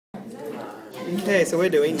Okay, so we're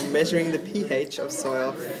measuring the pH of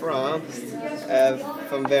soil from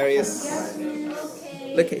various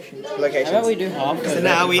locations. How about we do half? So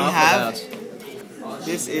now we have.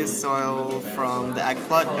 This is soil from the ag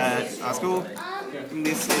plot at our school. And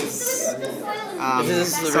this is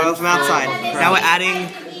soil from outside. Now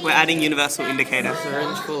we're adding universal indicator.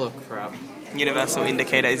 Syringe full of crap. Universal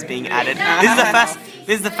indicator is being added.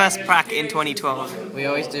 This is the first prac in 2012. We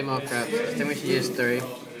always do more crap. I think we should use 3.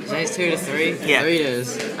 Say it's 2 to 3? Yeah. 3 it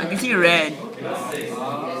is. I can see red.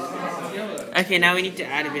 Okay, now we need to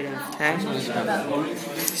add a bit of. Okay.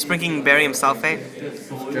 Sprinkling barium sulfate.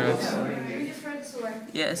 Drugs.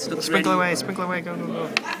 Yes, looks Sprinkle ready. away, go.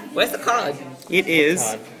 Where's the card? It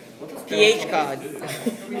is. pH card.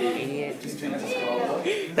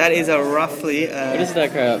 That is a roughly What is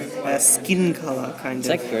that crap? a skin color kind It's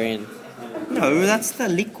of. like green. No, that's the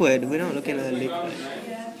liquid. We're not looking at the liquid.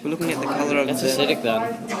 We're looking at the color of That's the. acidic then.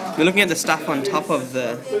 We're looking at the stuff on top of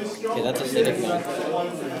the. Okay, that's acidic then.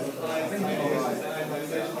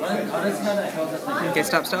 Okay,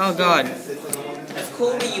 stop. Oh god,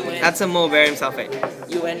 Call me UN. that's some more barium sulfate.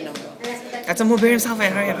 UN number. That's some more barium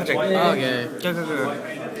sulfate. Hurry up, Patrick. Okay. Go.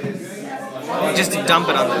 Just dump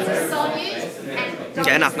it on there.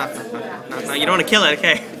 Okay, enough. No, you don't want to kill it.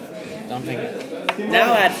 Okay. Dumping it.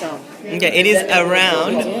 Now add some. Okay, it is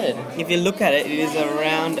around. We did. If you look at it, it is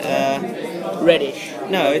around. Reddish.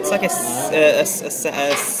 No, it's like a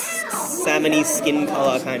salmony skin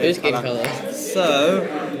color kind of Who's skin color? So,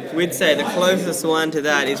 we'd say the closest one to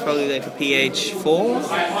that is probably like a pH 4?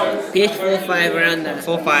 pH 4-5 around that.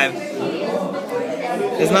 4-5.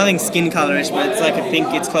 There's nothing skin colorish, but it's like I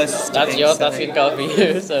think it's closest to That's pink, yours, so- that's skin color for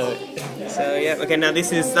you, so... So yeah, okay, now that's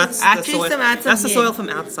the Actually, soil. add some That's the here. soil from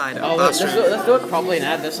outside. Oh, let's do it properly and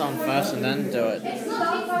add this on first and then do it.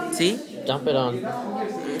 See? Dump it on.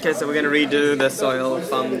 Okay, so we're gonna redo the soil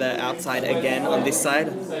from the outside again on this side.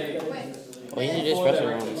 All you need to do is press it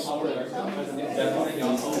once.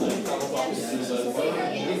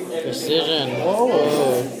 Precision. Whoa.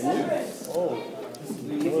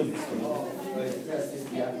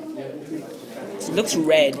 It looks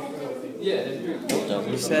red.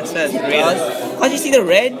 That's really. Can't you see the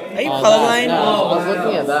red? Are you colorblind? No, I was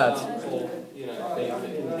looking at that.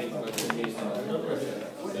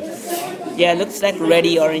 Yeah, it looks like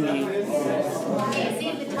reddy orangey.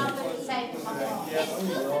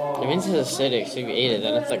 It means it's acidic, so if you eat it,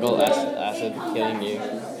 then it's like all acid killing you.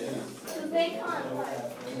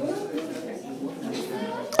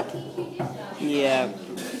 Yeah.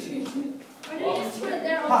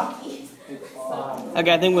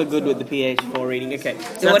 Okay, I think we're good with the pH 4 reading. Okay, so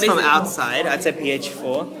what that's is from it? outside. I'd say pH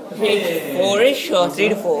 4. pH 4-ish or 3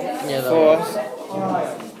 to 4? Yeah, that 4. works.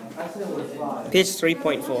 pH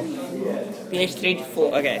 3.4. pH 3 to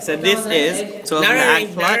 4. Okay, so this is soil from the Narrow ag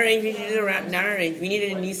range, plot. narrow range, we should do the narrow range. We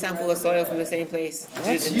needed a new sample of soil from the same place.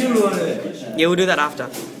 Yeah, we'll do that after.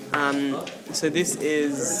 So this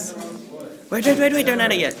is. Wait, don't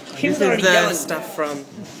add it yet. This is already the done. stuff from.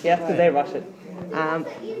 Yeah, because they rush it.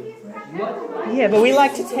 Yeah, but we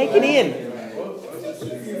like to take it in.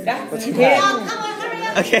 That's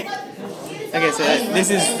Okay. Okay, so this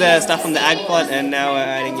is the stuff from the ag plot, and now we're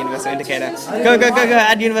adding universal indicator. Go!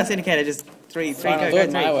 Add universal indicator. Just three. Fine, I'll do Go,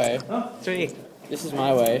 it my way. 3. This is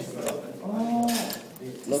my way.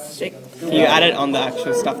 looks sick. You add it on the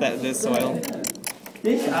actual stuff that the soil.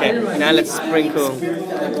 Okay, now let's sprinkle. Hey,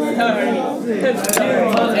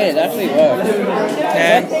 it actually works.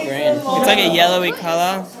 Okay, Green. it's like a yellowy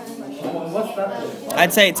color.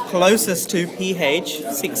 I'd say it's closest to pH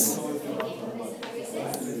 6.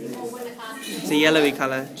 It's a yellowy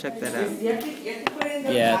color. Check that out.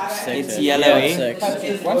 Yeah, it's 6. It's yellowy. Yeah, it's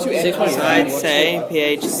 6. So I'd say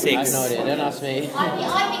pH I have 6. no idea. Don't ask me.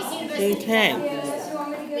 Okay,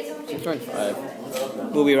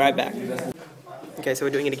 6.5. we'll be right back. Okay, so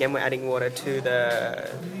we're doing it again. We're adding water to the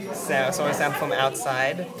soil sample from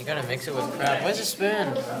outside. You're gonna mix it with crap. Where's the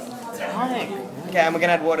spoon? Tonic. Okay, and we're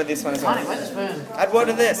gonna add water to this one as well. Tonic, where's the spoon? Add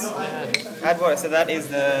water to this. Add water. So that is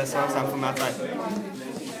the soil sample from outside.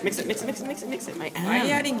 Mix it, mate. Why are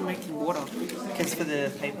you adding water? It's for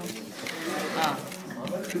the paper. Ah.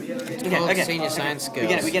 Okay. Senior science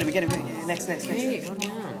skills. We get it. Next. Hey, go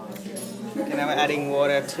down. Okay, now we're adding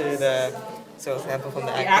water to the soil sample from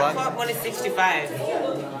the The ag aqua plot. one is 65.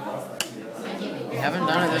 We haven't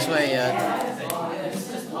done it this way yet.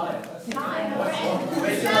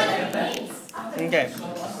 Okay.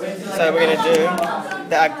 So we're gonna do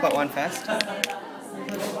the ag plot one first.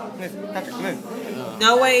 Move, Patrick, move.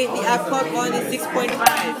 No way, the aqua one is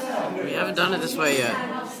 6.5. We haven't done it this way yet.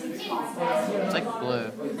 It's like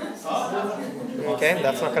blue. Okay,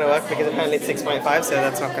 that's not gonna work because apparently it's 6.5, so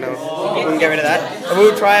that's not gonna. We can get rid of that. And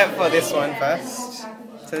we'll try it for this one first.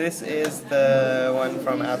 So this is the one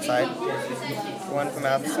from outside. The one from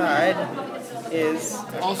outside is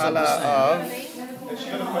a Also color the of.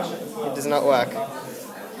 It does not work.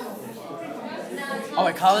 Oh,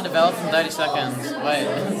 a color develops in 30 seconds. Wait.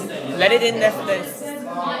 Let it in there for this. I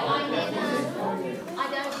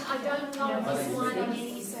don't know this one on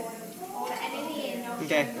any sort of or anything.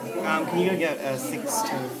 Okay, can you go get a 6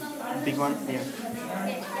 to big one? Yeah.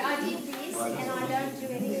 I did this and I don't do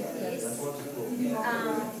any of this.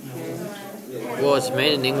 Well, it's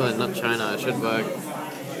made in England, not China. It should work.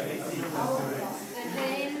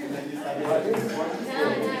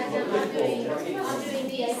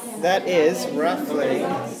 That is roughly.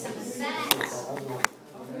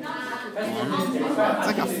 It's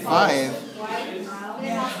like a 5.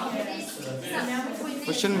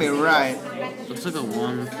 Which shouldn't be right. Looks like a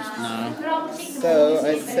 1. No. So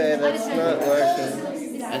I'd say that's not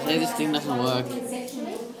working. I say this thing doesn't work.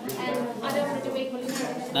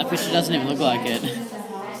 That picture doesn't even look like it.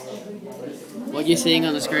 What you're seeing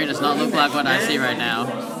on the screen does not look like what I see right now.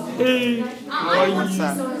 What's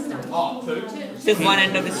that? Just one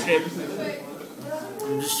end of the strip.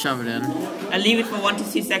 Just shove it in. And leave it for 1 to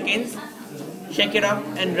 2 seconds. Shake it up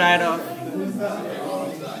and dry it off.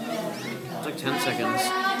 It's like 10 seconds.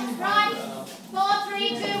 Right. 4, 3,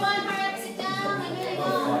 2, 1. Hurry up, sit down.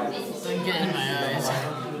 Don't get in my eyes.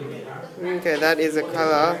 Okay, that is a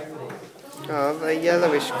color of a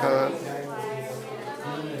yellowish color.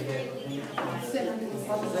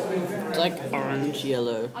 It's like orange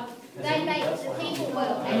yellow. They make the people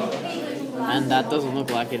work. And that doesn't look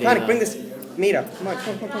like it Panic, bring either. this meter. Come on.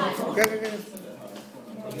 Go.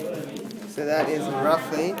 So that is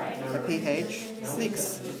roughly a pH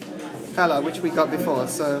 6 color, which we got before.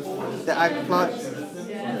 So the egg plot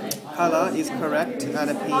color is correct at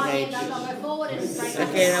a pH.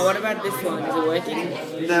 Okay, now what about this one? Is it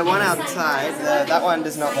working? The one outside, that one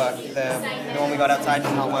does not work. The one we got outside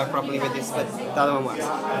does not work properly with this, but the other one works.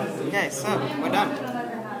 Okay, so we're done.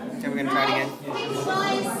 Okay, we're gonna try it again.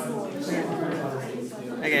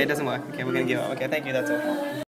 Okay, it doesn't work. Okay, we're gonna give up. Okay, thank you, that's all.